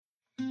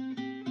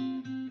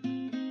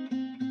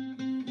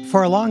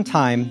For a long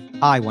time,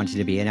 I wanted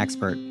to be an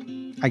expert.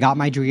 I got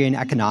my degree in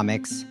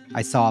economics.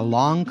 I saw a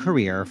long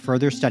career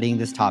further studying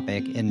this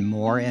topic in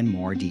more and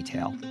more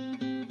detail.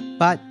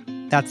 But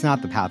that's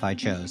not the path I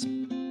chose.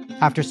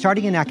 After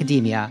starting in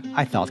academia,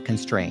 I felt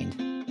constrained.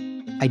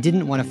 I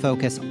didn't want to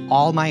focus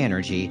all my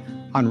energy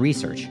on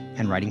research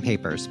and writing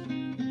papers.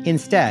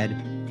 Instead,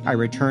 I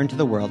returned to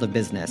the world of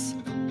business.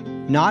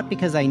 Not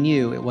because I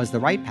knew it was the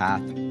right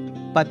path,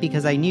 but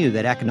because I knew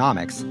that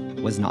economics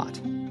was not.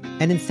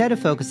 And instead of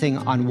focusing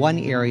on one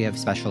area of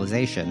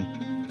specialization,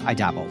 I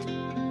dabbled.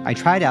 I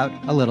tried out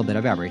a little bit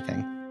of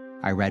everything.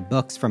 I read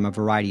books from a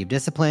variety of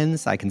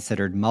disciplines. I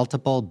considered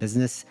multiple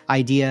business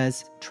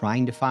ideas,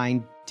 trying to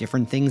find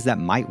different things that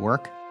might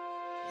work.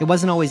 It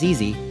wasn't always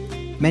easy.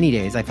 Many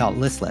days I felt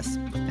listless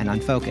and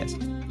unfocused.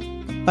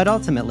 But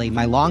ultimately,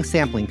 my long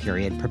sampling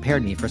period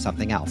prepared me for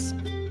something else: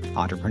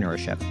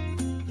 entrepreneurship.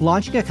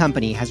 Launching a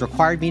company has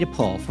required me to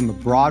pull from a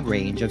broad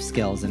range of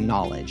skills and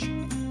knowledge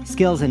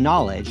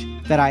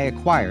that I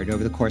acquired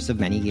over the course of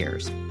many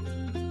years.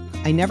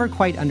 I never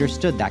quite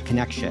understood that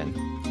connection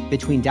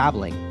between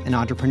dabbling and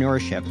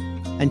entrepreneurship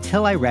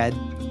until I read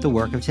the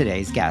work of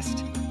today's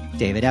guest,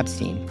 David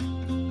Epstein.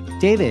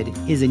 David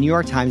is a New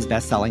York Times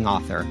bestselling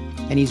author,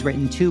 and he's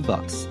written 2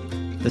 books,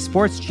 The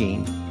Sports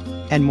Gene,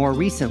 and more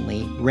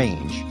recently,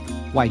 Range: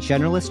 Why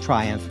Generalists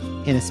Triumph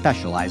in a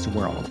Specialized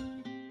World.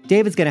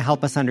 David's going to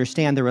help us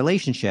understand the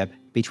relationship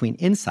between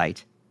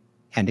insight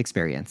and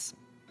experience.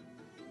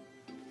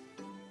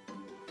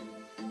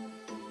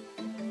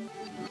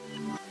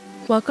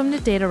 Welcome to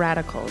Data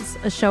Radicals,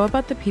 a show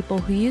about the people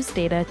who use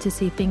data to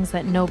see things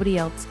that nobody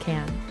else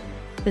can.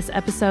 This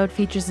episode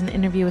features an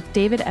interview with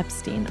David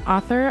Epstein,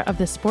 author of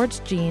The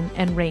Sports Gene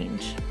and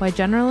Range: Why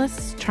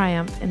Generalists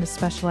Triumph in a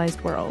Specialized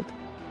World.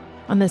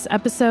 On this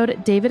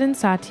episode, David and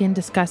Satyen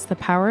discuss the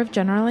power of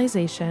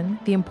generalization,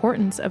 the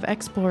importance of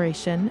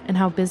exploration, and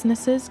how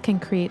businesses can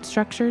create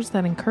structures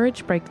that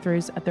encourage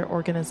breakthroughs at their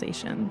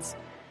organizations.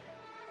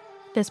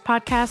 This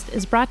podcast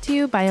is brought to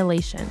you by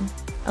Elation.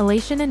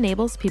 Elation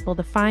enables people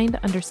to find,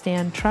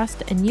 understand,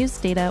 trust, and use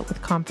data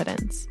with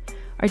confidence.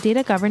 Our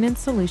data governance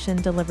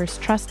solution delivers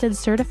trusted,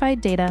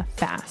 certified data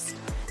fast.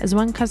 As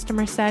one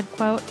customer said,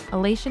 quote,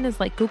 "Elation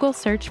is like Google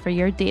search for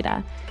your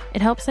data.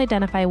 It helps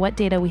identify what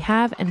data we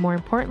have and, more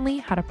importantly,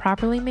 how to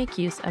properly make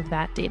use of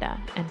that data,"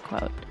 end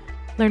quote.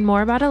 Learn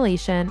more about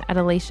Elation at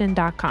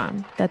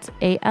elation.com. That's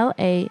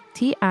ALATION.com.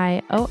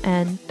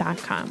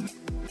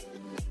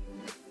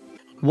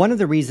 One of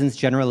the reasons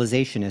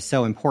generalization is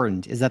so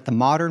important is that the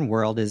modern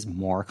world is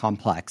more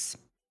complex.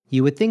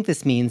 You would think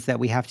this means that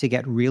we have to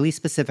get really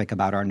specific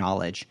about our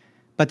knowledge,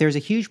 but there's a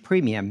huge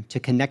premium to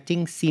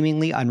connecting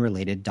seemingly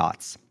unrelated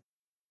dots.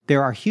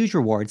 There are huge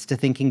rewards to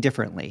thinking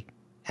differently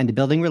and to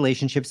building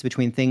relationships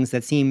between things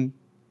that seem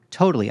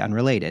totally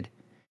unrelated.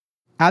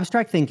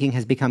 Abstract thinking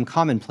has become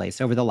commonplace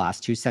over the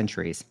last 2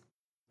 centuries.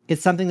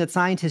 It's something that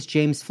scientist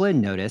James Flynn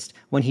noticed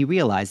when he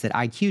realized that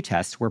IQ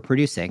tests were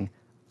producing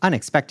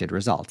unexpected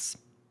results.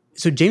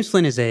 So James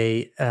Flynn is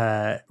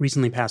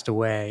recently passed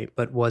away,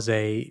 but was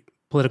a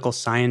political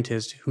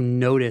scientist who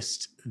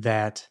noticed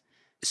that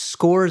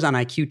scores on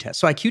IQ tests.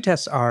 So IQ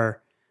tests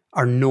are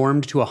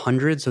normed to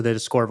 100, so that a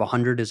score of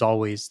 100 is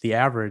always the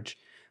average,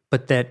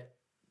 but that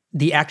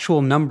the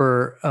actual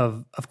number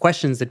of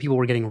questions that people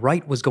were getting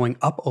right was going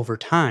up over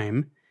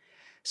time,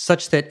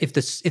 such that if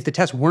the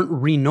tests weren't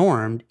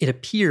renormed, it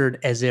appeared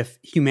as if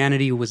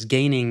humanity was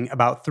gaining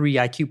about 3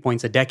 IQ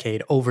points a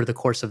decade over the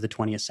course of the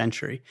 20th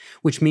century,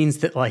 which means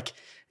that,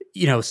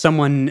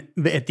 someone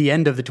at the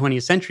end of the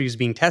 20th century who's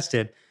being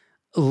tested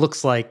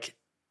looks like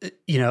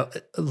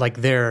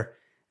they're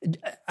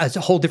a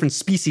whole different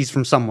species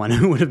from someone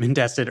who would have been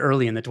tested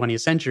early in the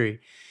 20th century.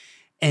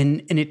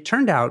 And it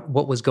turned out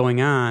what was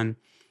going on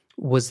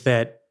was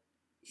that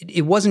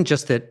it wasn't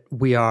just that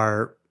we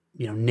are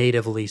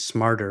natively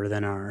smarter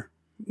than our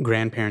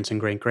grandparents and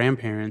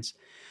great-grandparents,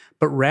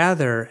 but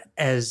rather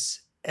as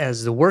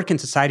the work in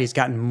society has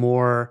gotten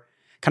more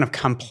kind of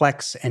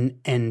complex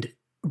and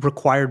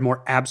required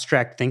more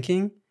abstract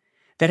thinking,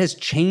 that has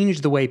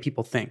changed the way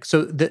people think.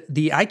 So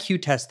the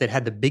IQ test that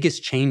had the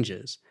biggest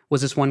changes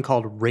was this one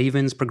called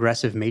Raven's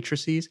Progressive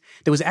Matrices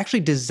that was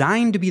actually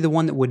designed to be the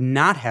one that would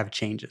not have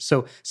changes.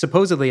 So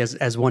supposedly,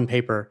 as one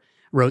paper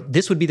wrote,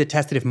 this would be the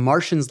test that if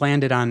Martians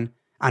landed on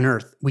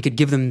Earth, we could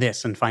give them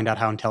this and find out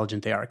how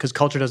intelligent they are, because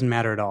culture doesn't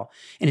matter at all.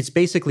 And it's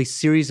basically a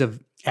series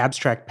of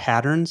abstract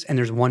patterns, and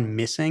there's one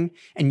missing,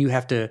 and you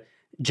have to,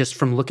 just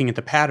from looking at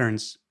the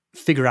patterns,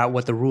 figure out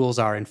what the rules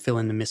are and fill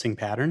in the missing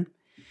pattern.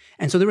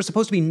 And so there was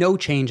supposed to be no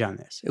change on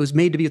this. It was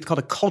made to be what's called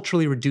a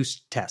culturally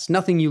reduced test.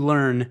 Nothing you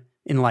learn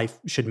in life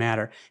should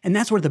matter. And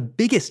that's where the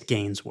biggest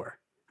gains were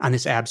on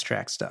this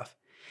abstract stuff.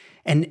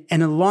 And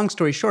a long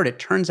story short, it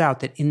turns out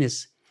that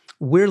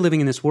we're living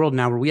in this world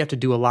now where we have to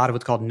do a lot of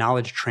what's called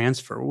knowledge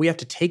transfer. We have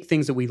to take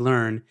things that we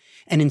learn,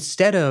 and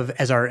instead of,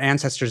 as our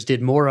ancestors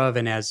did more of,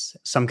 and as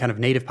some kind of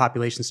native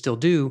populations still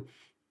do,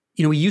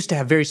 we used to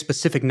have very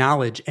specific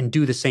knowledge and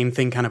do the same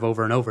thing kind of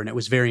over and over, and it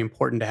was very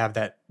important to have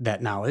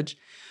that knowledge.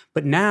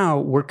 But now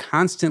we're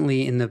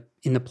constantly in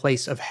the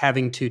place of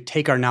having to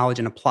take our knowledge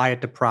and apply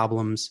it to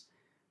problems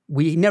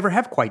we never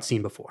have quite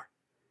seen before.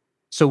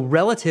 So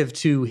relative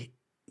to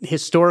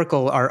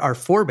our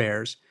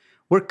forebears,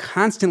 we're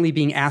constantly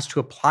being asked to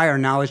apply our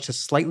knowledge to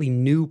slightly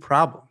new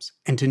problems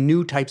and to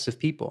new types of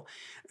people.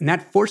 And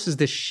that forces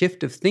this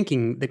shift of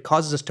thinking that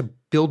causes us to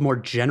build more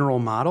general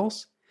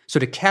models. So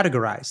to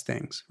categorize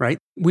things, right?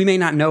 We may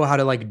not know how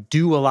to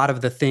do a lot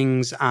of the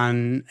things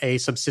on a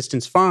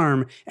subsistence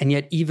farm, and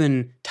yet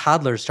even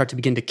toddlers start to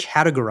begin to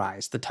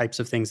categorize the types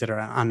of things that are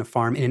on the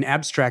farm in an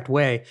abstract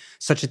way,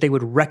 such that they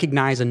would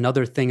recognize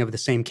another thing of the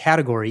same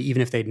category,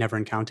 even if they'd never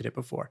encountered it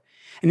before.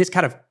 And this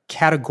kind of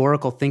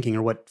categorical thinking,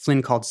 or what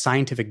Flynn called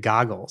scientific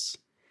goggles,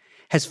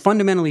 has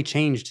fundamentally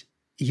changed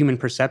human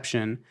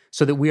perception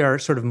so that we are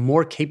sort of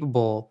more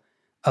capable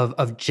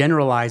of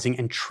generalizing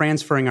and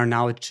transferring our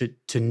knowledge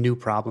to new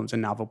problems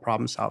and novel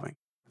problem solving.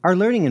 Our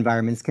learning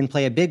environments can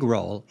play a big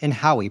role in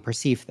how we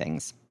perceive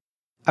things.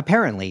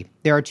 Apparently,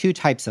 there are two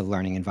types of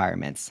learning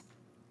environments: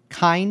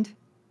 kind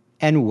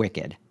and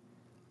wicked.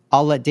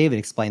 I'll let David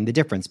explain the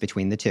difference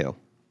between the two.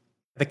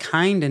 The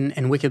kind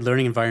and wicked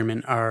learning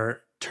environment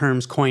are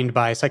terms coined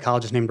by a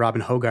psychologist named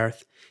Robin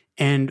Hogarth.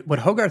 And what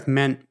Hogarth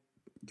meant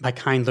by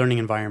kind learning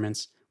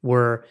environments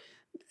were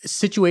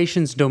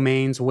situations,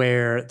 domains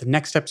where the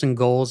next steps and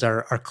goals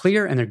are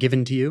clear and they're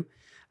given to you.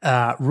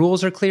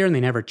 Rules are clear and they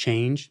never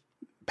change.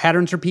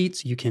 Patterns repeat,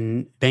 so you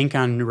can bank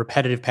on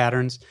repetitive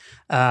patterns.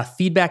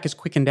 Feedback is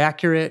quick and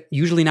accurate,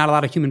 usually not a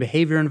lot of human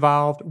behavior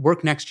involved.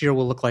 Work next year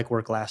will look like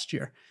work last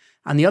year.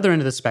 On the other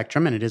end of the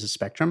spectrum, and it is a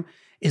spectrum,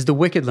 is the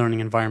wicked learning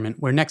environment,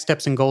 where next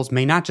steps and goals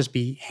may not just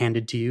be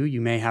handed to you.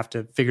 You may have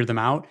to figure them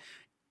out.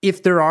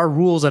 If there are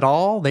rules at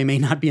all, they may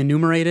not be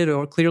enumerated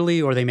or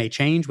clearly, or they may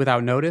change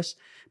without notice.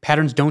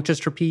 Patterns don't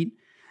just repeat.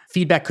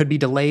 Feedback could be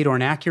delayed or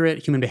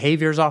inaccurate. Human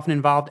behavior is often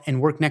involved,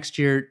 and work next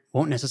year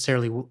won't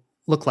necessarily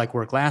look like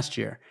work last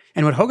year.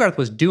 And what Hogarth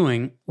was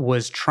doing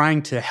was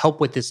trying to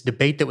help with this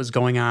debate that was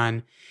going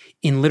on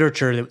in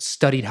literature that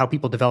studied how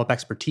people develop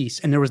expertise.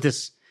 And there was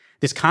this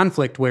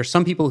conflict where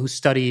some people who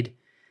studied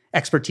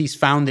expertise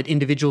found that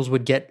individuals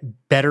would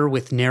get better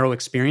with narrow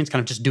experience, kind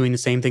of just doing the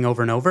same thing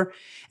over and over.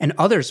 And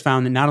others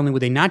found that not only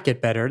would they not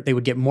get better, they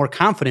would get more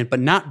confident, but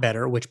not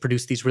better, which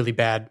produced these really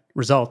bad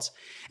results.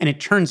 And it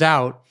turns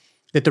out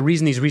that the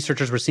reason these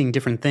researchers were seeing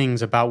different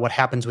things about what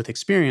happens with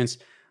experience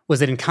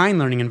was that in kind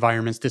learning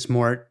environments, this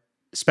more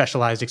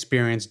specialized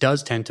experience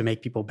does tend to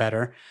make people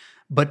better.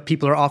 But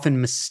people are often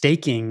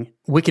mistaking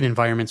wicked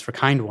environments for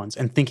kind ones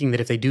and thinking that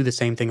if they do the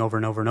same thing over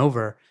and over and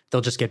over,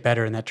 they'll just get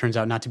better. And that turns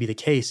out not to be the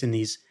case in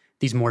these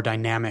more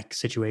dynamic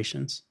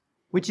situations.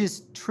 Which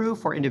is true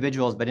for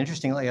individuals, but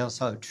interestingly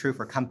also true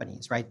for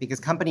companies, right? Because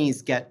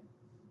companies get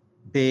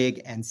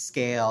big and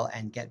scale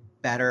and get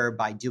better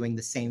by doing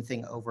the same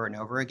thing over and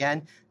over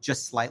again,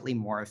 just slightly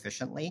more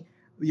efficiently.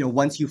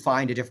 Once you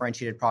find a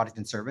differentiated product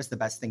and service, the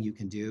best thing you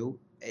can do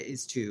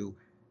is to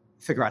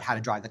figure out how to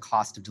drive the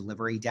cost of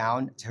delivery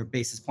down to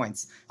basis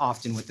points,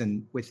 often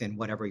within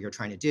whatever you're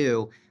trying to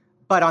do.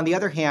 But on the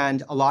other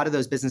hand, a lot of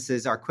those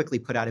businesses are quickly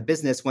put out of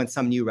business when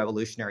some new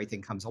revolutionary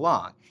thing comes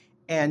along.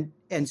 And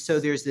so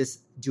there's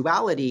this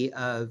duality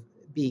of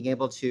being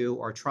able to,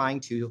 or trying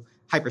to,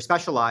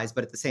 hyper-specialize,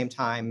 but at the same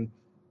time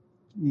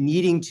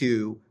needing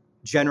to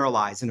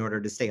generalize in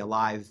order to stay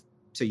alive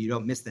so you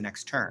don't miss the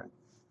next turn.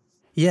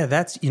 Yeah,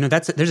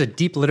 there's a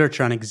deep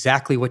literature on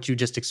exactly what you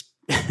just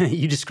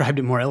you described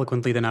it more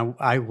eloquently than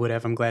I would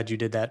have. I'm glad you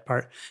did that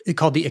part. It's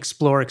called the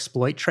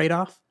explore-exploit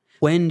trade-off.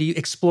 When do you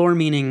explore,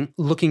 meaning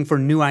looking for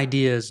new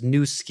ideas,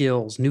 new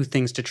skills, new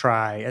things to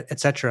try, et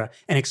cetera,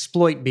 and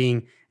exploit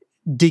being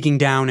digging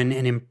down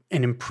and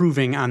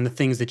improving on the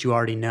things that you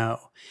already know.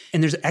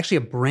 And there's actually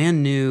a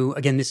brand new,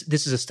 again, this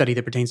is a study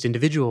that pertains to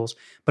individuals,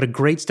 but a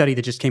great study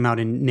that just came out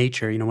in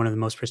Nature, one of the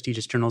most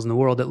prestigious journals in the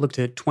world, that looked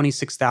at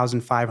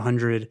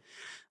 26,500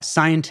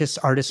 scientists,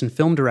 artists, and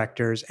film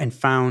directors and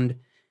found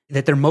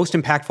that their most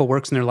impactful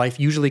works in their life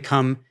usually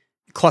come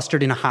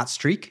clustered in a hot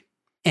streak.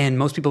 And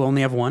most people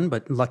only have one,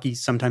 but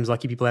sometimes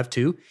lucky people have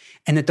two.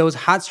 And that those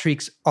hot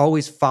streaks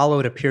always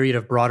followed a period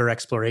of broader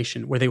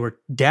exploration where they were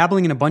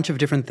dabbling in a bunch of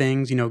different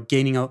things,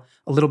 gaining a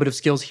little bit of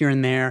skills here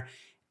and there,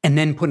 and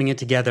then putting it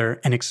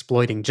together and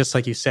exploiting, just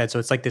like you said. So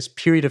it's like this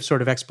period of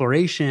sort of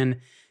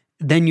exploration.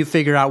 Then you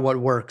figure out what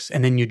works,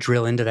 and then you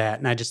drill into that.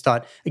 And I just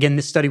thought, again,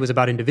 this study was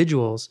about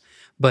individuals,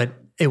 but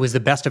it was the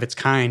best of its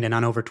kind and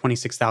on over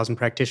 26,000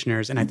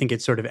 practitioners. And I think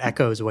it sort of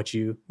echoes what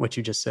you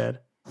just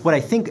said. What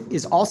I think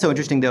is also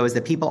interesting, though, is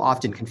that people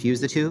often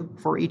confuse the two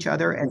for each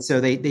other. And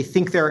so they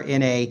think they're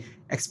in a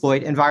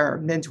exploit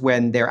environment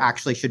when there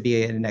actually should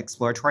be in an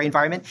exploratory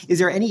environment. Is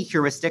there any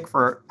heuristic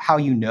for how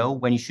you know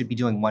when you should be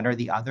doing one or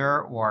the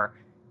other, or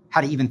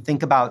how to even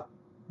think about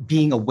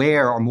being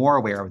aware or more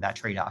aware of that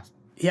trade-off?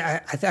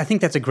 Yeah, I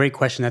think that's a great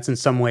question. That's in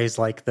some ways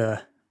like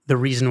the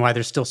reason why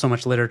there's still so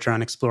much literature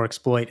on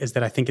explore-exploit is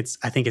that I think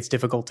it's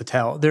difficult to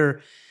tell.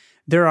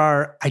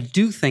 I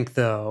do think,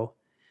 though,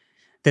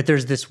 that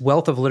there's this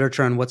wealth of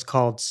literature on what's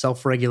called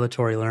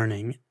self-regulatory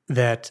learning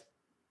that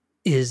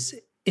is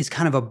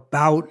kind of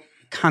about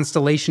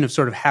constellation of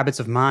sort of habits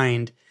of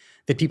mind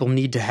that people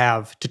need to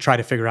have to try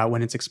to figure out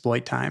when it's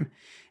exploit time.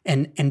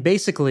 And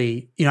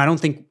basically, I don't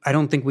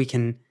think we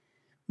can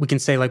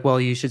say like, well,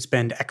 you should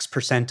spend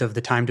X% of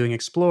the time doing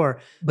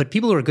explore. But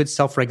people who are good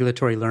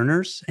self-regulatory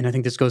learners, and I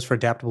think this goes for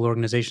adaptable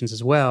organizations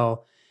as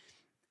well,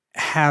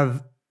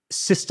 have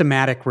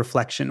systematic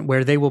reflection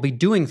where they will be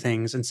doing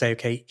things and say,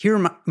 okay, here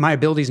are my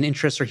abilities and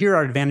interests, or here are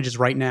our advantages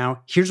right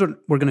now. Here's what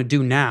we're going to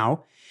do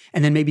now.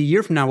 And then maybe a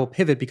year from now, we'll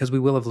pivot because we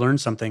will have learned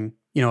something,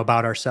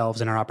 about ourselves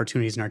and our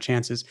opportunities and our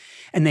chances.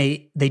 And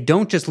they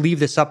don't just leave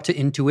this up to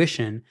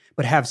intuition,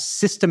 but have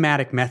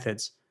systematic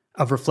methods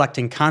of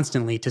reflecting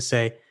constantly to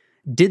say,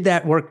 did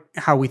that work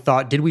how we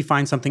thought? Did we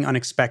find something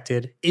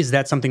unexpected? Is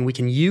that something we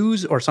can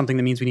use or something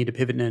that means we need to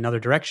pivot in another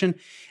direction?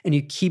 And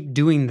you keep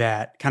doing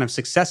that kind of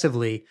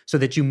successively so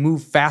that you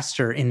move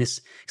faster in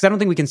this. Because I don't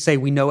think we can say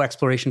we know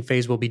exploration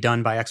phase will be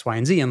done by X, Y,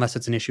 and Z unless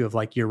it's an issue of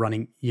like you're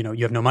running, you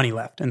have no money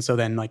left. And so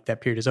then like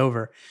that period is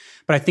over.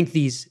 But I think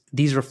these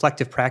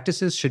reflective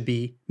practices should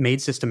be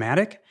made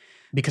systematic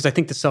because I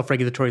think the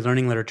self-regulatory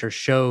learning literature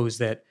shows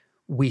that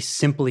we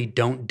simply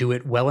don't do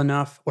it well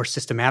enough or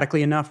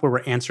systematically enough where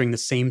we're answering the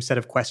same set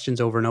of questions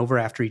over and over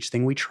after each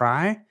thing we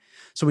try.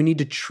 So we need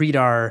to treat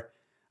our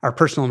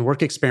personal and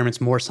work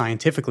experiments more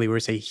scientifically, where we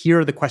say, here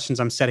are the questions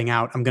I'm setting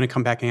out. I'm going to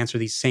come back and answer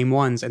these same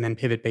ones and then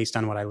pivot based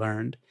on what I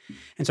learned.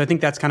 And so I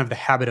think that's kind of the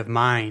habit of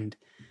mind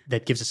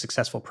that gives a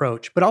successful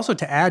approach. But also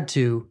to add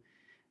to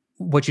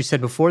what you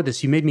said before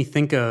this, you made me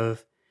think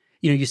of,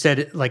 you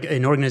said like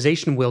an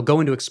organization will go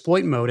into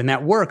exploit mode and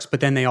that works,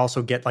 but then they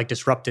also get like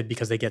disrupted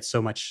because they get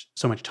so much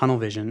tunnel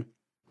vision.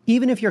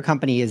 Even if your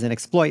company is in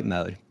exploit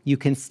mode, you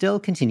can still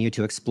continue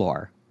to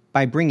explore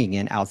by bringing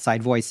in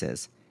outside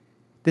voices.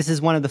 This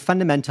is one of the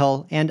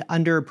fundamental and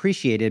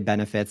underappreciated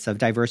benefits of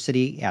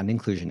diversity and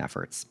inclusion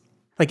efforts.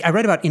 Like I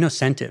read about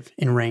Innocentive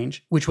in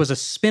Range, which was a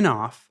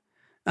spin-off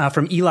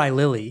from Eli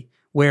Lilly,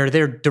 where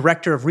their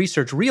director of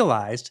research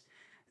realized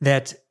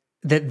that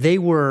they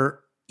were,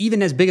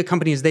 even as big a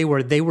company as they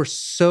were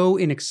so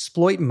in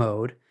exploit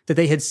mode that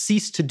they had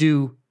ceased to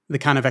do the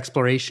kind of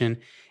exploration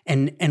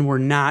and were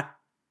not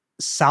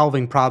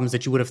solving problems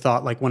that you would have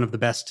thought like one of the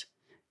best,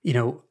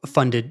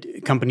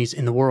 funded companies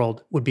in the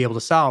world would be able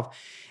to solve.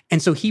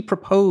 And so he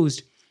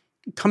proposed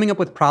coming up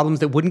with problems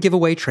that wouldn't give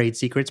away trade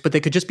secrets, but they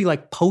could just be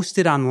like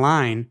posted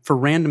online for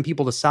random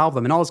people to solve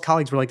them. And all his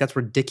colleagues were like, that's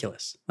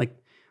ridiculous. Like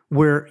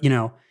we're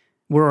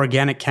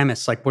organic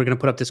chemists. Like we're going to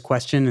put up this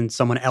question and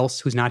someone else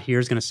who's not here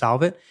is going to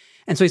solve it.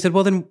 And so he said,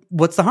 well, then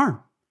what's the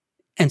harm?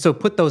 And so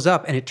put those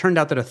up. And it turned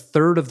out that a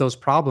third of those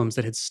problems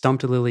that had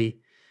stumped Lilly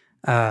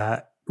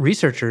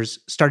researchers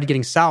started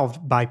getting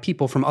solved by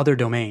people from other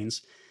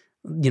domains,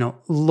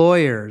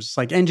 lawyers,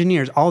 like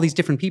engineers, all these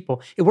different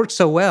people. It worked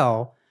so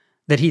well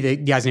that the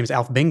guy's name is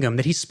Alf Bingham,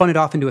 that he spun it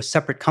off into a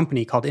separate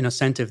company called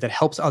Innocentive that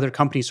helps other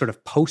companies sort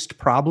of post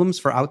problems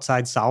for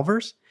outside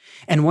solvers.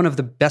 And one of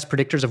the best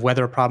predictors of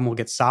whether a problem will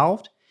get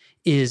solved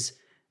is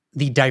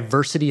the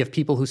diversity of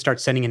people who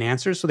start sending in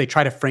answers. So they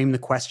try to frame the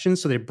question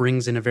so that it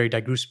brings in a very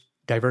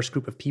diverse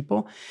group of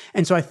people.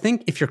 And so I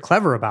think if you're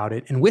clever about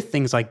it, and with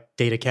things like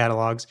data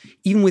catalogs,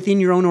 even within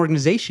your own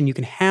organization, you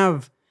can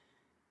have,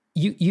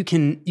 you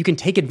can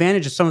take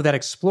advantage of some of that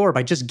explore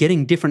by just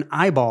getting different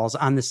eyeballs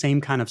on the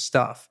same kind of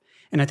stuff.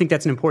 And I think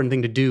that's an important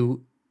thing to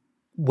do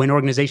when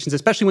organizations,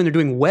 especially when they're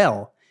doing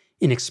well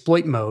in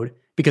exploit mode,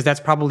 because that's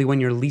probably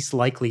when you're least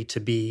likely to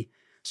be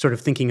sort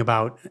of thinking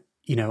about,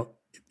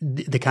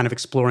 the kind of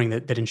exploring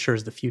that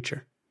ensures the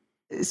future.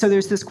 So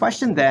there's this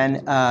question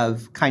then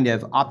of kind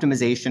of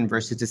optimization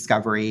versus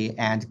discovery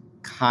and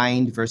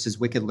kind versus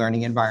wicked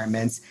learning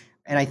environments.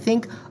 And I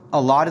think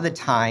a lot of the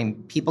time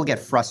people get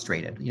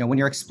frustrated. When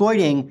you're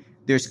exploiting,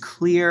 there's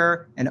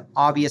clear and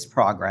obvious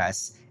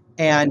progress.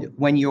 And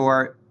when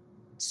you're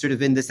sort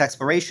of in this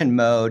exploration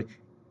mode,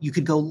 you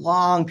could go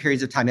long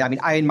periods of time. I mean,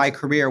 I in my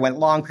career went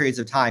long periods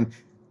of time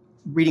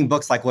reading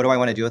books like, what do I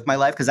want to do with my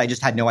life? Because I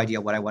just had no idea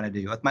what I wanted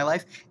to do with my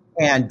life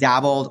and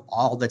dabbled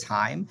all the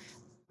time.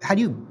 How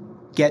do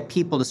you get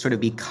people to sort of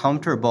be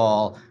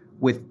comfortable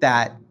with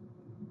that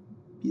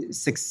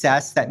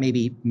success that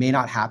may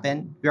not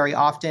happen very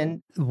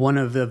often? One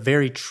of the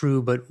very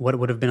true, but what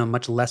would have been a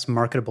much less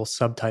marketable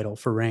subtitle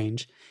for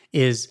Range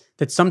is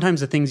that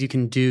sometimes the things you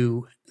can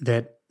do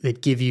that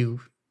give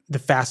you the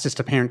fastest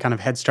apparent kind of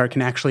head start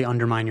can actually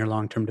undermine your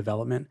long-term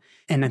development.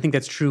 And I think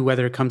that's true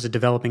whether it comes to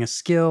developing a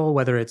skill,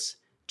 whether it's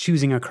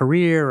choosing a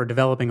career or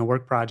developing a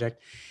work project.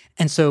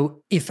 And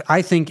so if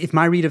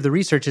my read of the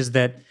research is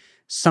that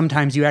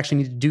sometimes you actually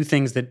need to do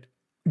things that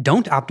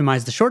don't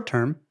optimize the short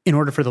term in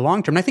order for the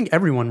long term. And I think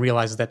everyone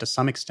realizes that to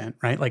some extent,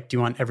 right? Like, do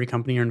you want every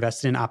company you're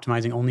invested in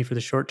optimizing only for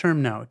the short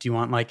term? No. Do you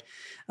want like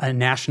a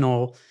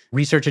national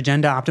research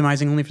agenda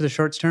optimizing only for the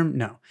short term?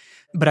 No.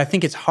 But I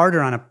think it's harder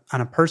on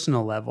a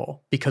personal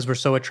level because we're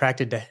so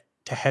attracted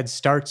to head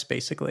starts,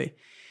 basically.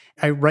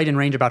 I write in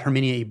Range about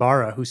Herminia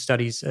Ibarra, who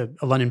studies, a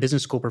London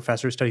Business School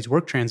professor who studies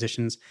work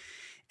transitions.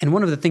 And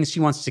one of the things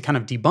she wants to kind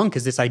of debunk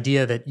is this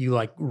idea that you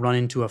like run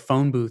into a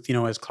phone booth,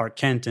 as Clark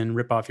Kent and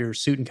rip off your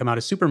suit and come out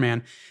as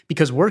Superman,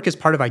 because work is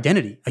part of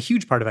identity, a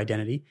huge part of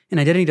identity. And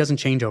identity doesn't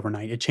change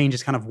overnight. It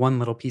changes kind of one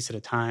little piece at a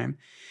time.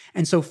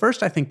 And so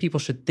first, I think people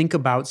should think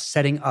about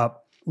setting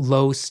up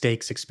low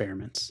stakes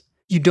experiments.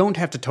 You don't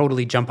have to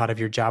totally jump out of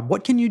your job.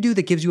 What can you do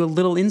that gives you a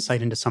little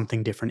insight into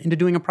something different, into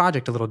doing a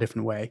project a little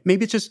different way?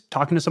 Maybe it's just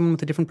talking to someone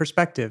with a different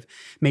perspective.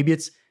 Maybe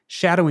it's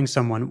shadowing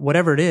someone,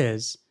 whatever it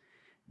is.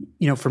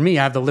 For me,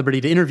 I have the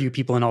liberty to interview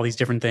people in all these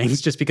different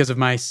things just because of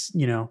my,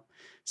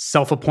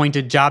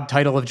 self-appointed job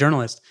title of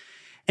journalist.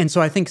 And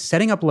so I think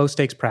setting up low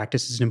stakes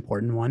practice is an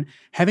important one.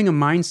 Having a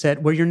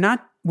mindset where you're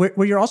not,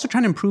 where you're also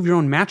trying to improve your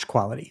own match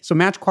quality. So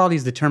match quality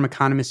is the term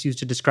economists use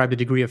to describe the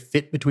degree of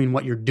fit between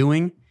what you're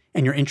doing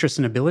and your interests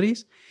and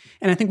abilities.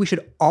 And I think we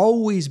should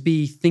always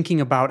be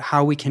thinking about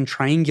how we can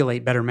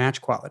triangulate better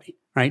match quality,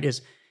 right?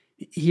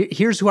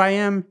 Here's who I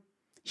am.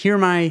 Here are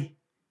my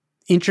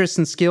interests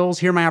and skills.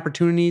 Here are my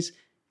opportunities.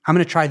 I'm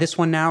going to try this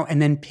one now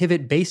and then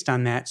pivot based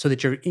on that so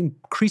that you're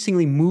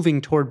increasingly moving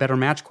toward better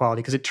match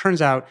quality, because it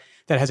turns out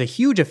that has a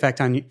huge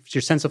effect on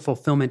your sense of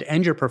fulfillment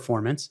and your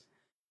performance.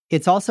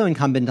 It's also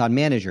incumbent on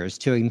managers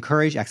to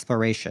encourage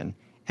exploration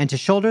and to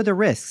shoulder the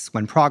risks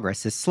when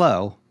progress is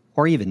slow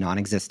or even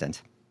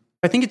non-existent.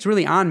 I think it's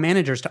really on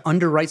managers to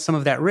underwrite some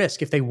of that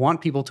risk if they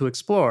want people to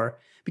explore,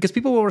 because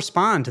people will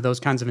respond to those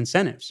kinds of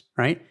incentives,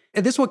 right?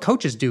 And this is what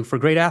coaches do for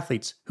great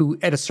athletes who,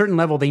 at a certain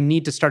level, they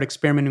need to start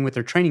experimenting with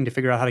their training to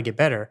figure out how to get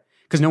better,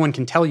 because no one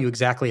can tell you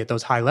exactly at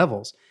those high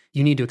levels.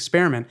 You need to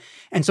experiment.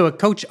 And so a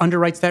coach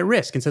underwrites that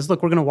risk and says,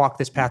 look, we're going to walk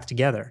this path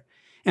together.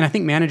 And I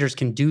think managers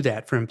can do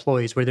that for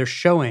employees, where they're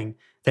showing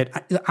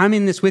that I'm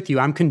in this with you,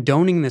 I'm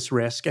condoning this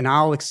risk, and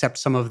I'll accept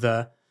some of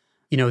the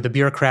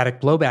bureaucratic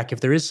blowback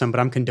if there is some, but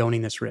I'm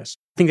condoning this risk.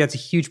 I think that's a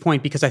huge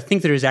point, because I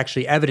think there is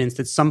actually evidence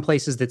that some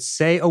places that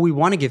say, oh, we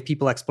want to give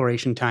people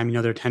exploration time,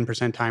 their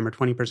 10% time or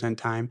 20%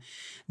 time,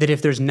 that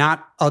if there's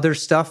not other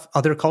stuff,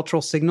 other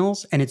cultural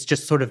signals, and it's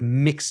just sort of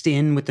mixed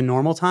in with the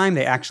normal time,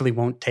 they actually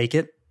won't take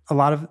it a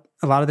lot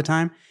of the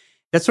time.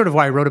 That's sort of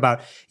why I wrote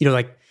about,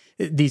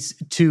 these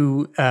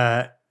two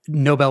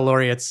Nobel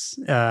laureates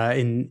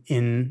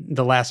in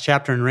the last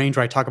chapter in Range,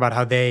 where I talk about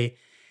how they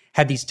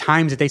had these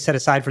times that they set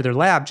aside for their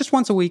lab just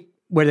once a week,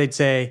 where they'd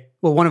say,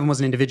 well, one of them was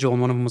an individual and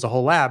one of them was a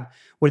whole lab,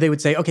 where they would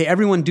say, okay,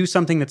 everyone do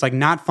something that's like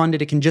not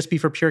funded. It can just be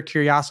for pure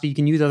curiosity. You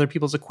can use other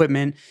people's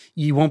equipment.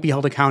 You won't be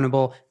held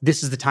accountable.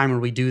 This is the time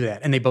where we do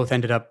that. And they both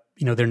ended up,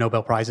 their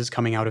Nobel Prizes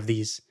coming out of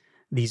these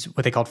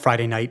what they called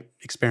Friday night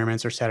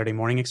experiments or Saturday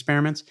morning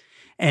experiments.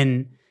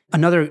 And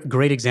another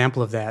great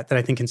example of that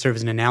I think can serve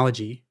as an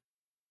analogy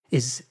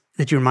is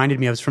that you reminded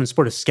me of is from the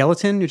sport of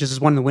skeleton, which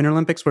is one of the Winter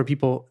Olympics, where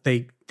people,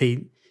 they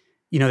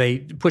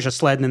push a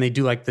sled and then they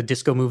do like the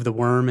disco move, the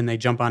worm, and they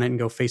jump on it and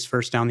go face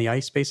first down the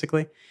ice,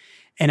 basically.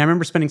 And I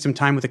remember spending some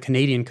time with a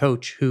Canadian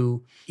coach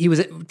who he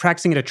was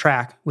practicing at a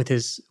track with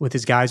his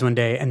guys one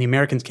day, and the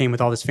Americans came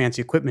with all this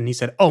fancy equipment. And he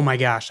said, oh my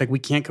gosh, like we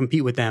can't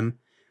compete with them.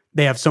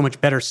 They have so much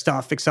better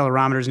stuff,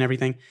 accelerometers and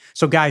everything.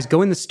 So guys,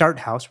 go in the start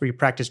house where you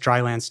practice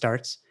dry land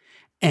starts,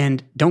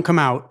 and don't come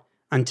out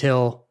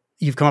until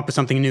you've come up with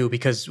something new,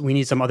 because we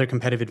need some other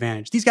competitive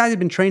advantage. These guys have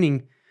been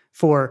training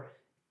for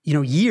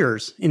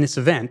years in this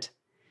event.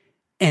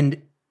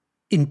 And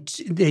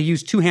they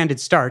use two-handed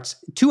starts.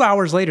 2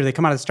 hours later, they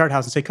come out of the start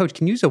house and say, Coach,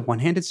 can you use a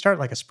one-handed start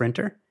like a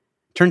sprinter?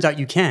 Turns out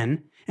you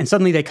can. And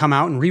suddenly they come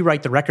out and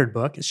rewrite the record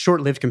book. It's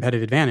short-lived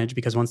competitive advantage,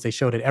 because once they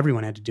showed it,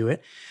 everyone had to do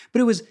it. But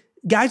it was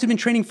guys who've been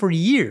training for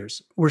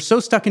years, were so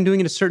stuck in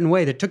doing it a certain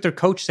way that took their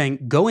coach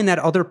saying, go in that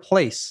other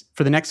place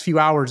for the next few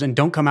hours and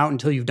don't come out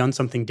until you've done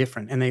something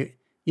different. And they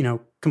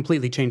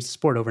completely changed the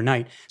sport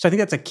overnight. So I think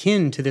that's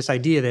akin to this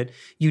idea that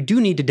you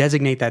do need to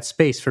designate that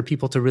space for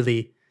people to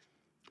really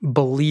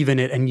believe in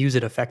it and use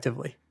it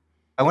effectively.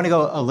 I want to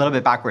go a little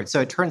bit backwards. So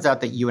it turns out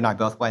that you and I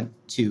both went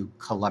to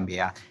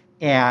Columbia,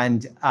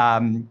 and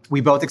we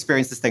both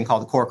experienced this thing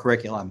called the core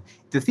curriculum.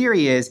 The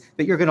theory is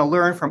that you're going to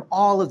learn from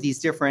all of these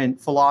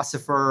different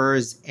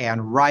philosophers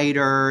and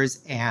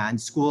writers and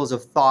schools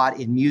of thought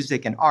in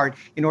music and art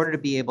in order to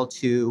be able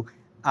to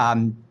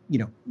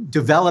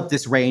develop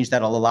this range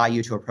that'll allow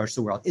you to approach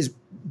the world.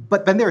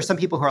 But then there are some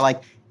people who are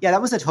like, yeah,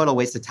 that was a total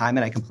waste of time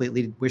and I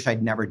completely wish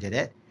I'd never did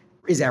it.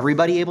 Is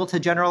everybody able to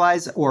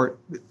generalize, or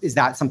is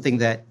that something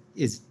that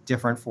is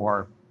different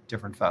for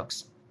different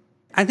folks?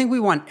 I think we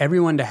want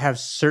everyone to have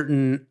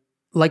certain,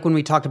 like when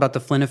we talked about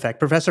the Flynn effect,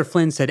 Professor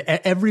Flynn said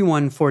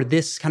everyone, for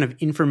this kind of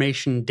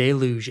information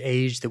deluge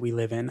age that we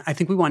live in, I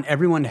think we want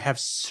everyone to have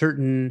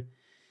certain,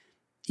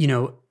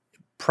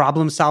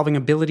 problem-solving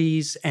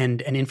abilities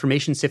and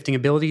information sifting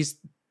abilities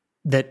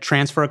that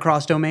transfer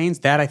across domains.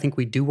 That I think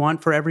we do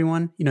want for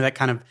everyone, that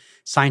kind of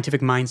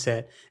scientific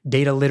mindset,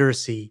 data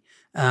literacy.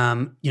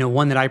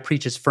 One that I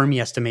preach is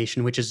Fermi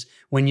estimation, which is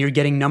when you're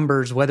getting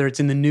numbers, whether it's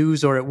in the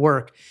news or at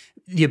work,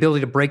 the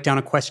ability to break down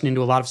a question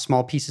into a lot of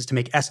small pieces to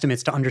make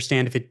estimates to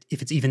understand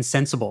if it's even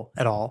sensible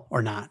at all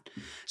or not.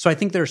 So I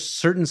think there are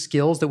certain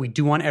skills that we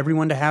do want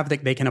everyone to have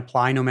that they can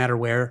apply no matter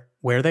where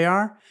they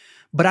are.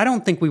 But I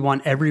don't think we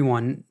want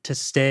everyone to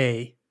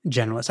stay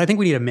generalists. I think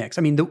we need a mix.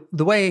 I mean,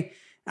 the way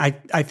I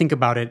think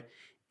about it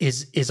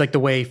is like the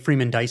way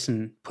Freeman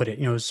Dyson put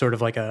it. Sort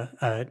of like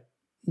a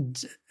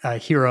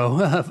hero,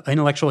 an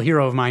intellectual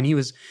hero of mine. He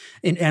was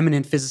an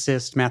eminent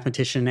physicist,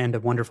 mathematician, and a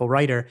wonderful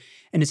writer.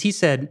 And as he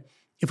said,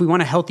 if we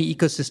want a healthy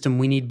ecosystem,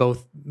 we need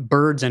both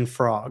birds and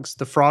frogs.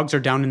 The frogs are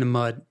down in the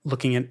mud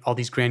looking at all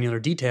these granular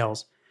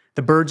details.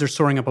 The birds are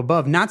soaring up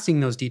above, not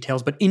seeing those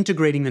details, but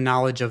integrating the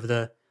knowledge of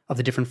the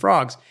different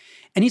frogs.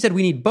 And he said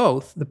we need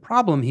both. The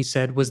problem, he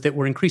said, was that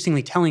we're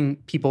increasingly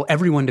telling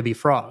everyone to be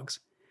frogs.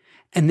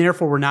 And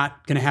therefore, we're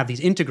not going to have these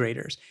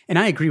integrators. And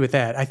I agree with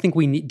that. I think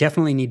we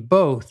definitely need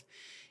both.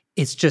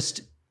 It's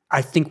just,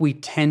 I think we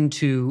tend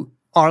to,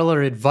 all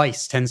our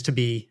advice tends to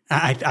be,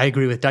 I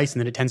agree with Dyson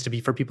that it tends to be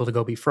for people to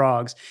go be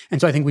frogs. And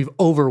so I think we've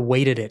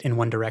overweighted it in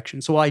one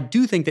direction. So while I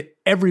do think that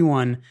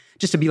everyone,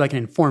 just to be like an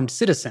informed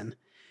citizen,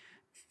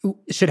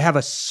 should have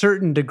a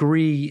certain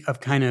degree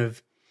of kind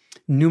of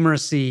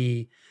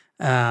numeracy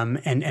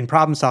and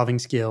problem-solving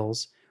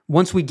skills,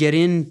 once we get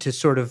into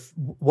sort of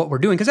what we're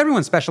doing, because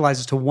everyone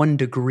specializes to one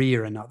degree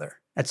or another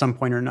at some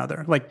point or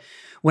another. Like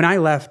when I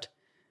left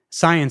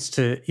science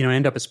to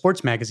end up a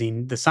sports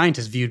magazine, the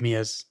scientists viewed me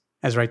as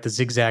right, the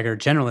zigzagger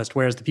generalist,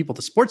 whereas the people at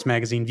the sports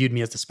magazine viewed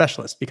me as the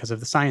specialist because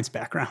of the science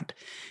background.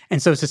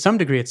 And so to some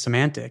degree, it's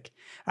semantic.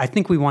 I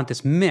think we want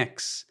this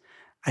mix.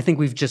 I think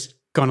we've just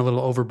gone a little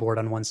overboard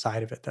on one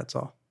side of it, that's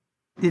all.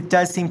 It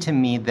does seem to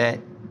me that,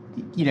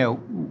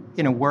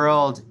 in a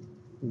world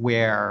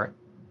where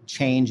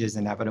change is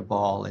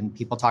inevitable and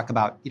people talk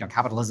about,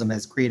 capitalism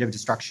as creative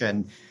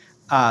destruction,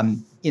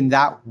 in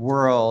that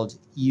world,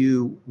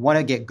 you want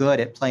to get good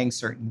at playing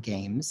certain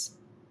games,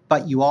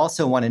 but you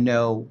also want to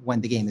know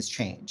when the game has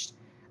changed.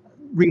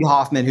 Reid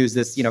Hoffman, who's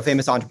this,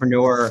 famous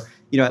entrepreneur,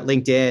 at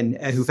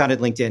LinkedIn, who founded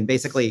LinkedIn,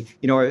 basically,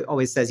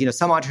 always says,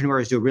 some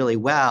entrepreneurs do really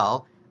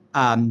well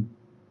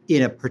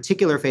in a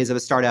particular phase of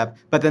a startup,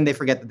 but then they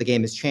forget that the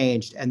game has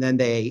changed, and then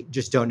they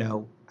just don't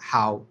know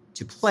how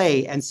to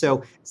play. And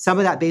so some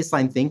of that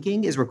baseline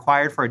thinking is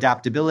required for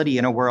adaptability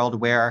in a world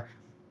where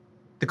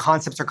the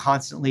concepts are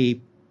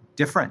constantly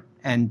different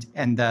and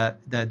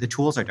the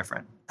tools are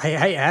different.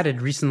 I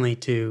added recently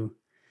to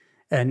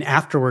an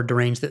afterward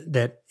range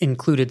that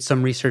included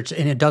some research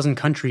in a dozen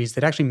countries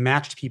that actually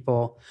matched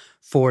people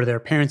for their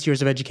parents'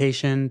 years of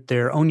education,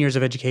 their own years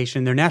of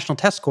education, their national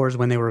test scores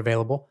when they were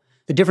available.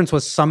 The difference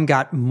was some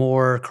got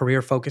more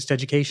career-focused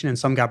education and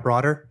some got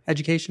broader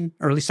education,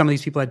 or at least some of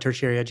these people had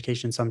tertiary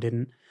education, some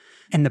didn't.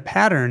 And the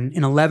pattern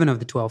in 11 of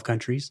the 12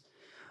 countries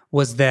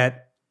was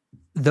that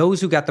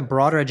those who got the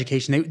broader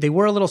education, they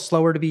were a little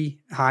slower to be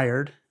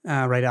hired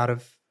right out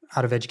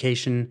of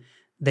education.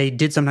 They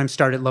did sometimes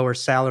start at lower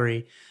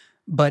salary,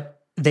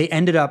 but they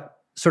ended up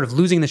sort of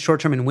losing the short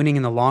term and winning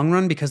in the long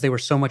run because they were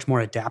so much more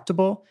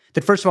adaptable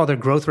that, first of all, their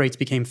growth rates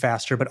became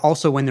faster, but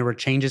also when there were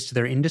changes to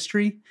their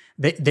industry,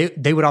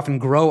 they would often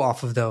grow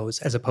off of those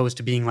as opposed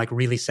to being like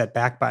really set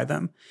back by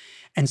them.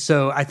 And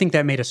so I think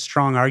that made a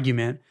strong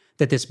argument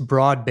that this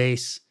broad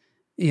base,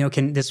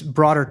 this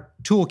broader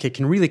toolkit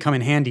can really come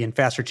in handy in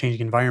faster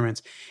changing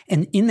environments.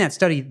 And in that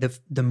study,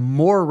 the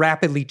more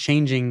rapidly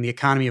changing the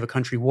economy of a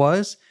country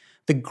was,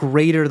 the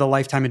greater the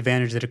lifetime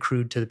advantage that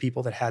accrued to the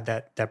people that had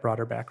that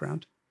broader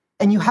background.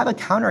 And you have a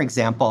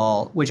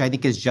counterexample, which I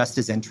think is just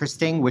as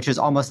interesting, which is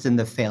almost in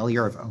the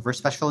failure of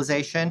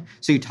overspecialization.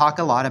 So you talk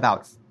a lot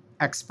about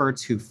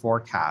experts who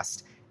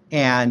forecast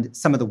and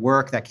some of the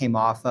work that came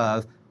off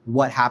of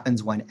what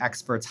happens when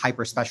experts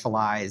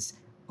hyper-specialize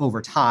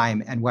over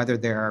time and whether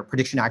their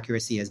prediction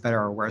accuracy is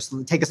better or worse.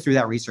 Take us through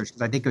that research,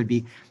 because I think it would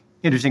be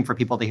interesting for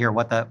people to hear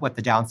what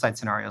the downside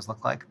scenarios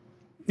look like.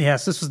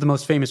 Yes, this was the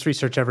most famous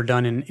research ever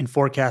done in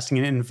forecasting,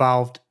 and it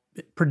involved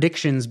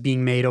predictions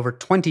being made over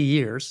 20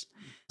 years.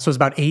 So it was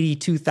about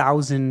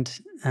 82,000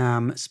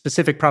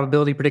 specific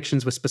probability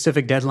predictions with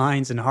specific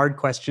deadlines and hard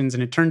questions.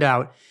 And it turned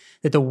out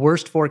that the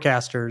worst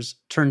forecasters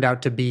turned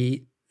out to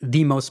be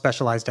the most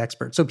specialized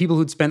experts. So people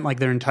who'd spent like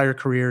their entire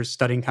careers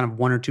studying kind of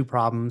one or two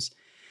problems,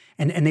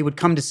 and they would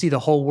come to see the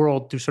whole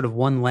world through sort of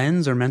one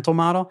lens or mental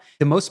model.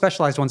 The most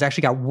specialized ones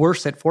actually got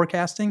worse at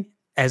forecasting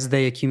as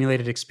they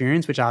accumulated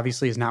experience, which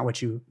obviously is not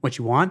what you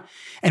want.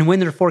 And when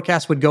their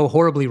forecast would go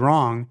horribly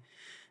wrong,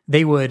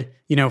 they would,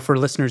 for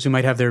listeners who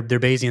might have their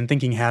Bayesian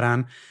thinking hat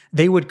on,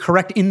 they would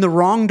correct in the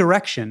wrong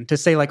direction to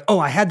say like, oh,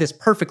 I had this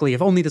perfectly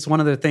if only this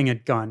one other thing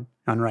had gone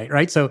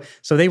right? So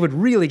they would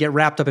really get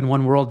wrapped up in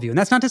one worldview. And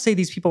that's not to say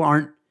these people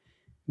aren't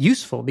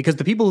useful, because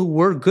the people who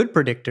were good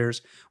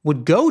predictors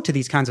would go to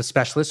these kinds of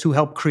specialists who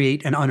help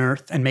create and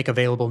unearth and make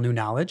available new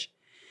knowledge.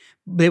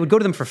 They would go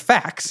to them for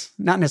facts,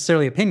 not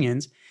necessarily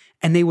opinions,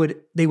 and they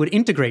would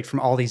integrate from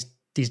all these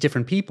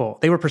different people.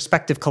 They were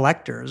perspective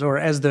collectors, or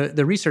as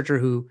the researcher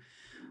who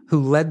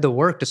led the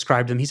work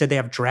described them, he said they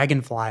have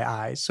dragonfly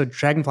eyes. So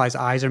dragonflies'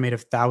 eyes are made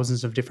of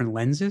thousands of different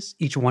lenses,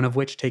 each one of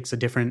which takes a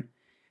different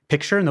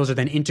picture, and those are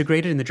then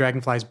integrated in the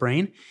dragonfly's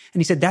brain. And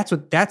he said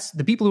that's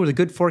the people who were the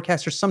good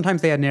forecasters.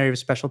 Sometimes they had an area of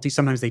specialty,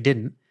 sometimes they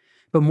didn't.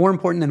 But more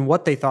important than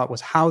what they thought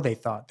was how they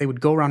thought. They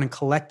would go around and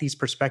collect these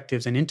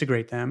perspectives and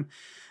integrate them.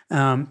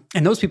 And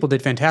those people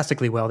did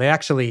fantastically well. They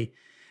actually,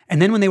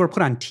 And then when they were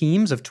put on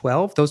teams of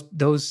 12,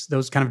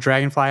 those kind of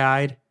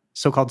dragonfly-eyed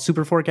so-called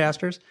super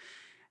forecasters,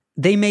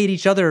 they made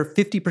each other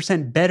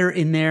 50% better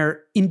in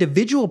their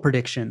individual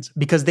predictions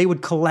because they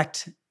would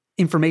collect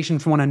information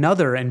from one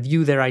another and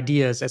view their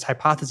ideas as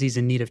hypotheses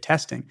in need of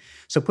testing.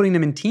 So putting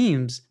them in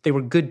teams, they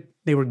were good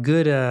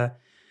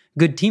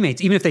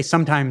teammates, even if they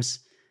sometimes,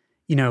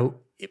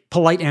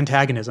 polite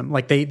antagonism,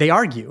 like they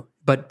argue,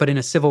 but in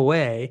a civil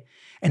way.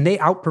 And they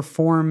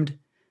outperformed,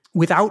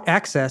 without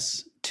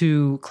access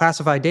to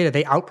classified data,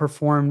 they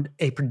outperformed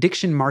a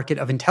prediction market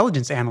of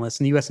intelligence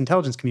analysts in the US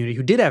intelligence community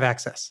who did have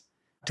access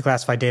to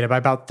classified data by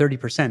about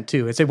 30%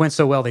 too. It went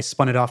so well, they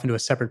spun it off into a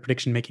separate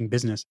prediction-making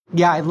business.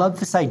 Yeah, I love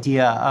this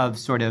idea of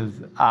sort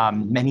of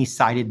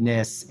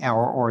many-sidedness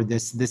or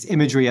this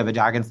imagery of a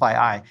dragonfly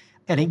eye.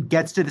 And it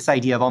gets to this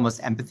idea of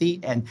almost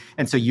empathy. And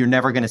so you're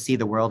never going to see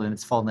the world in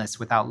its fullness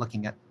without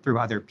looking at through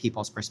other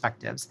people's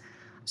perspectives.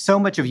 So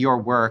much of your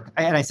work,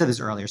 and I said this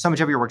earlier, so much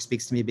of your work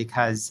speaks to me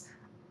because,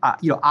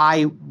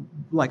 I,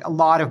 like a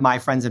lot of my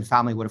friends and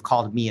family would have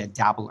called me a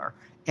dabbler.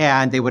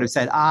 And they would have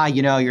said,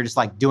 you're just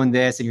like doing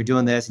this and you're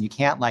doing this and you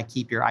can't like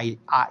keep your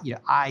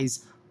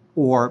eyes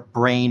or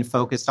brain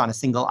focused on a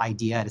single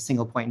idea at a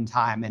single point in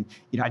time. And,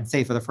 I'd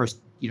say for the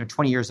first,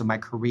 20 years of my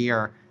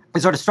career, I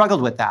sort of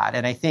struggled with that.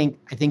 And I think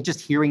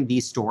just hearing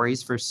these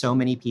stories for so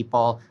many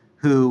people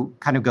who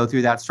kind of go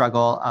through that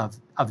struggle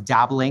of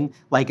dabbling,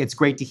 like it's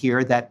great to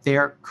hear that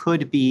there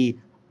could be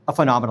a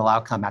phenomenal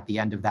outcome at the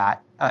end of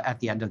that,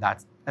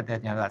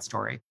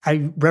 story.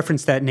 I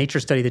referenced that Nature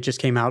study that just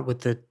came out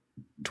with the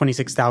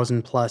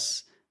 26,000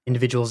 plus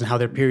individuals and how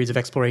their periods of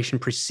exploration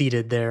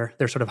preceded their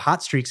sort of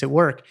hot streaks at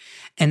work.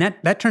 And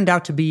that turned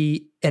out to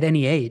be at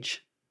any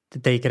age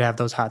that they could have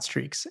those hot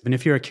streaks. And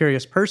if you're a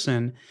curious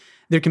person,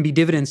 there can be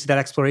dividends to that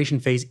exploration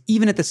phase,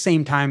 even at the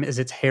same time as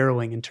it's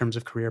harrowing in terms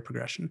of career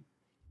progression.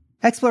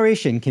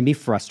 Exploration can be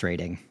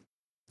frustrating.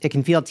 It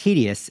can feel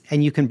tedious,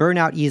 and you can burn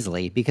out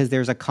easily because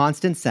there's a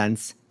constant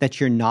sense that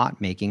you're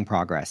not making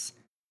progress.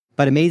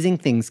 But amazing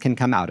things can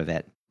come out of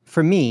it.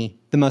 For me,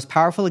 the most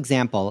powerful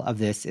example of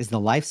this is the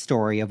life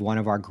story of one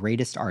of our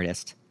greatest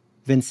artists,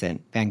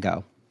 Vincent van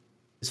Gogh.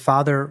 His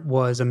father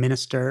was a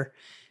minister,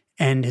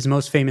 and his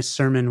most famous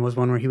sermon was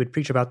one where he would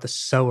preach about the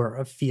sower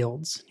of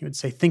fields. He would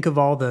say, think of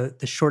all the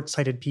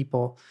short-sighted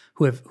people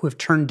who have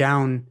turned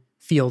down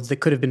fields that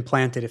could have been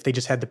planted if they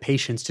just had the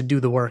patience to do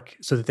the work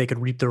so that they could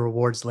reap the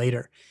rewards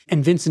later.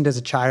 And Vincent, as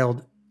a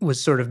child,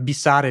 was sort of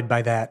besotted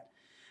by that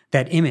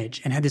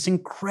image and had this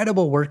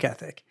incredible work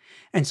ethic.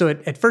 And so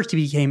at first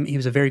he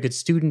was a very good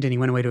student and he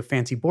went away to a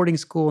fancy boarding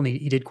school and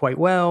he did quite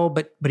well,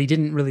 but he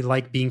didn't really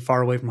like being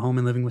far away from home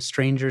and living with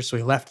strangers, so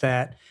he left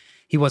that.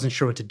 He wasn't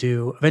sure what to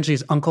do. Eventually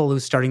his uncle,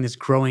 who's starting this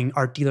growing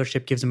art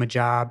dealership, gives him a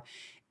job.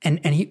 And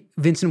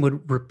Vincent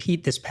would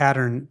repeat this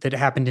pattern that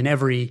happened in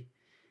every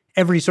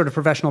sort of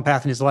professional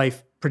path in his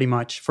life pretty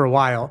much for a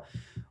while,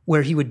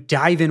 where he would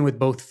dive in with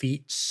both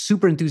feet,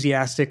 super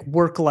enthusiastic,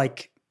 work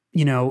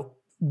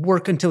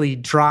until he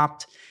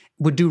dropped,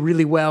 would do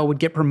really well, would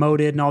get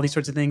promoted and all these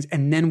sorts of things,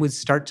 and then would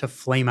start to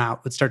flame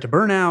out, would start to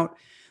burn out,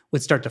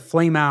 would start to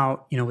flame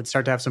out, would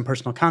start to have some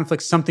personal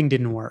conflicts. Something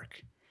didn't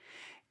work.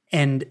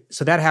 And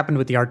so that happened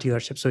with the art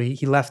dealership. So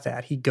he left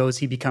that. He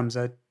becomes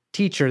a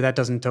teacher. That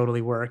doesn't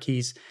totally work.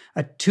 He's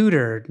a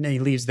tutor. And he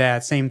leaves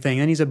that. Same thing.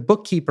 And he's a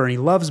bookkeeper and he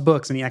loves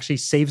books. And he actually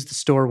saves the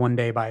store one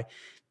day by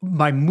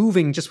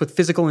moving just with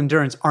physical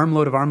endurance,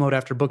 armload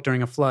after book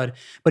during a flood.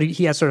 But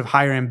he has sort of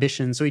higher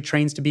ambitions. So he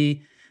trains to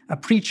be a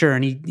preacher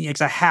and he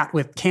makes a hat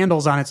with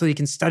candles on it so he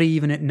can study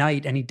even at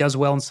night. And he does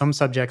well in some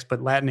subjects,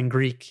 but Latin and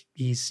Greek,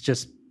 he's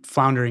just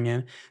floundering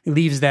in. He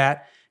leaves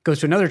that, goes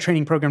to another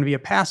training program to be a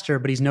pastor,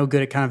 but he's no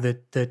good at kind of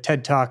the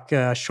TED Talk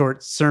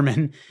short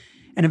sermon,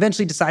 and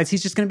eventually decides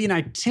he's just going to be an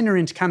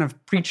itinerant kind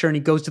of preacher, and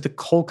he goes to the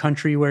coal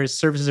country where his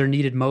services are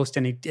needed most,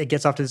 and he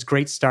gets off to this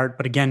great start,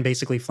 but again,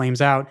 basically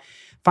flames out,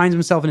 finds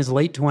himself in his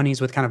late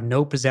 20s with kind of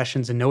no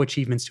possessions and no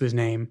achievements to his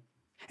name,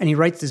 and he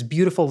writes this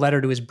beautiful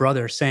letter to his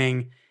brother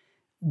saying,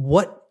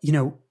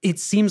 it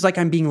seems like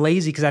I'm being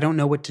lazy because I don't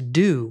know what to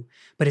do,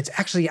 but it's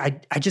actually,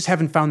 I just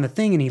haven't found the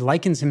thing, and he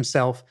likens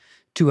himself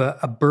to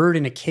a bird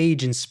in a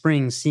cage in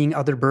spring, seeing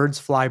other birds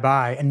fly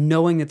by and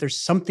knowing that there's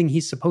something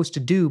he's supposed to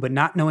do, but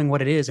not knowing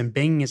what it is and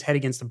banging his head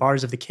against the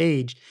bars of the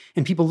cage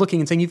and people looking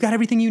and saying, you've got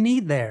everything you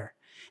need there.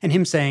 And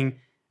him saying,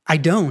 I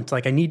don't, I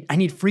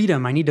need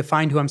freedom. I need to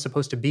find who I'm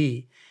supposed to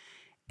be.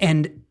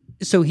 And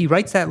so he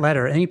writes that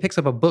letter and he picks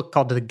up a book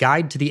called The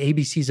Guide to the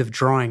ABCs of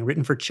Drawing,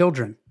 written for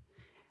children,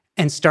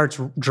 and starts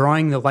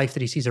drawing the life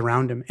that he sees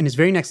around him. And his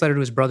very next letter to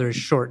his brother is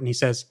short. And he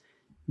says,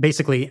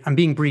 basically, I'm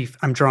being brief,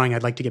 I'm drawing,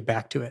 I'd like to get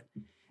back to it.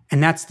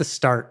 And that's the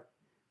start.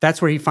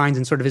 That's where he finds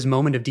in sort of his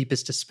moment of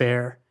deepest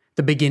despair,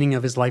 the beginning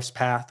of his life's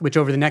path, which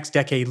over the next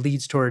decade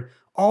leads toward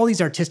all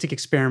these artistic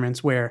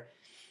experiments where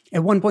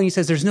at one point he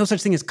says, there's no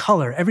such thing as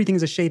color, everything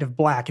is a shade of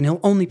black, and he'll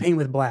only paint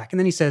with black. And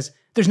then he says,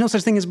 there's no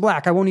such thing as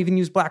black, I won't even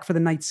use black for the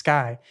night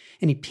sky.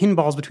 And he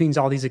pinballs between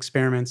all these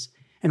experiments.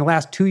 And the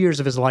last 2 years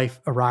of his life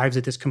arrives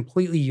at this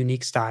completely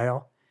unique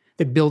style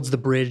that builds the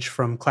bridge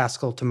from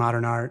classical to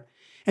modern art.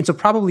 And so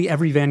probably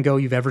every Van Gogh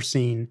you've ever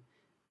seen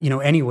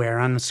anywhere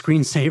on a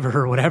screensaver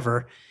or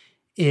whatever,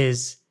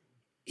 is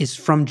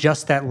from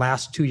just that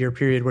last 2-year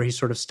period where he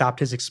sort of stopped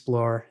his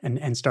explore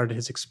and started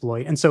his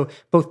exploit. And so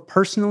both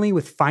personally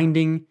with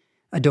finding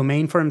a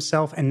domain for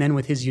himself and then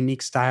with his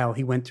unique style,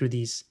 he went through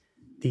these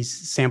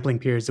sampling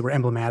periods that were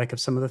emblematic of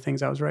some of the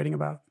things I was writing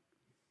about.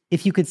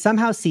 If you could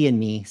somehow see in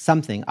me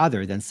something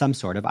other than some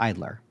sort of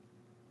idler,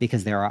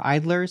 because there are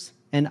idlers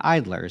and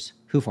idlers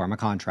who form a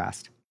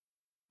contrast.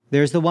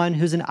 There's the one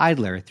who's an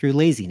idler through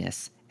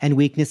laziness and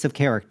weakness of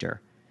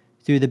character,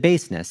 through the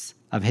baseness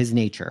of his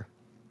nature.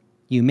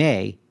 You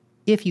may,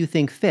 if you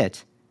think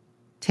fit,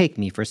 take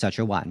me for such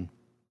a one.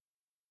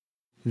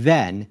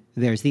 Then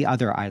there's the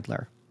other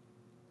idler.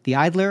 The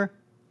idler,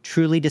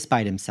 truly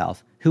despite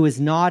himself, who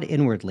is gnawed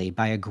inwardly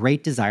by a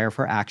great desire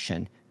for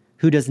action,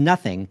 who does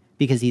nothing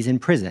because he's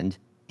imprisoned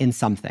in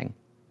something.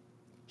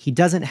 He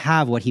doesn't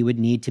have what he would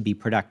need to be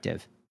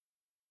productive.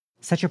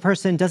 Such a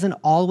person doesn't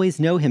always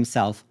know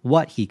himself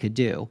what he could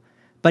do,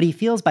 but he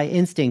feels by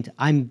instinct,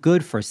 I'm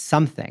good for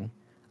something.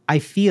 I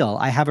feel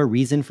I have a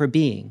reason for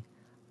being.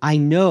 I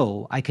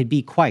know I could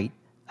be quite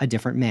a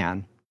different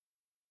man.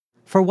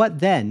 For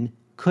what then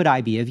could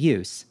I be of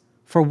use?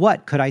 For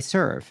what could I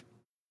serve?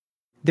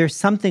 There's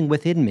something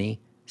within me,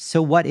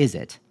 so what is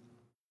it?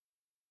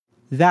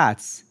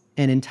 That's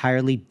an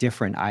entirely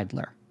different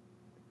idler.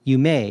 You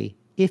may,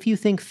 if you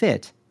think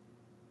fit,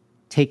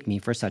 take me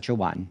for such a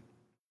one.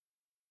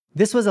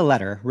 This was a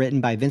letter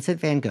written by Vincent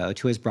van Gogh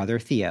to his brother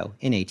Theo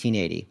in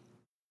 1880.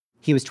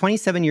 He was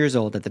 27 years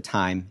old at the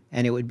time,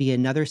 and it would be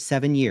another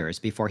 7 years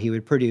before he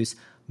would produce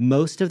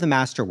most of the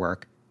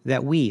masterwork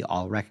that we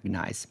all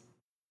recognize.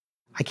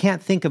 I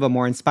can't think of a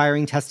more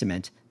inspiring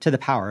testament to the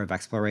power of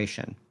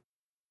exploration.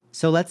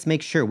 So let's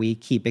make sure we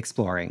keep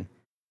exploring.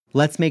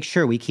 Let's make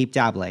sure we keep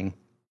dabbling.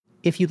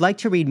 If you'd like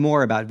to read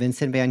more about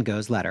Vincent van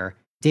Gogh's letter,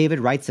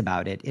 David writes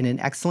about it in an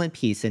excellent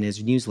piece in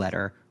his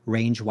newsletter,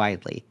 Range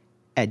Widely,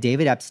 at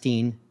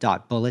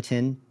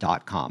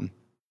davidepstein.bulletin.com.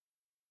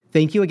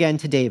 Thank you again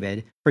to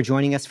David for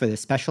joining us for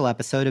this special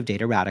episode of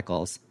Data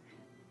Radicals.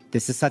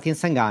 This is Satyen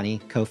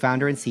Sangani,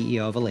 co-founder and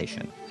CEO of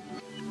Elation.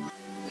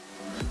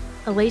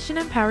 Elation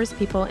empowers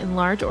people in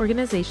large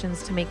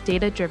organizations to make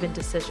data-driven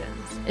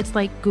decisions. It's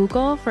like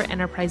Google for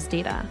enterprise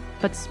data,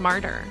 but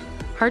smarter.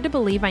 Hard to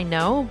believe, I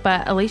know,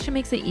 but Elation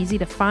makes it easy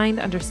to find,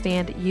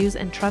 understand, use,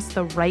 and trust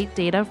the right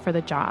data for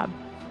the job.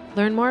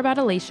 Learn more about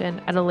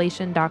Elation at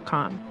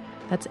elation.com.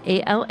 That's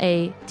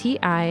ALATION.com.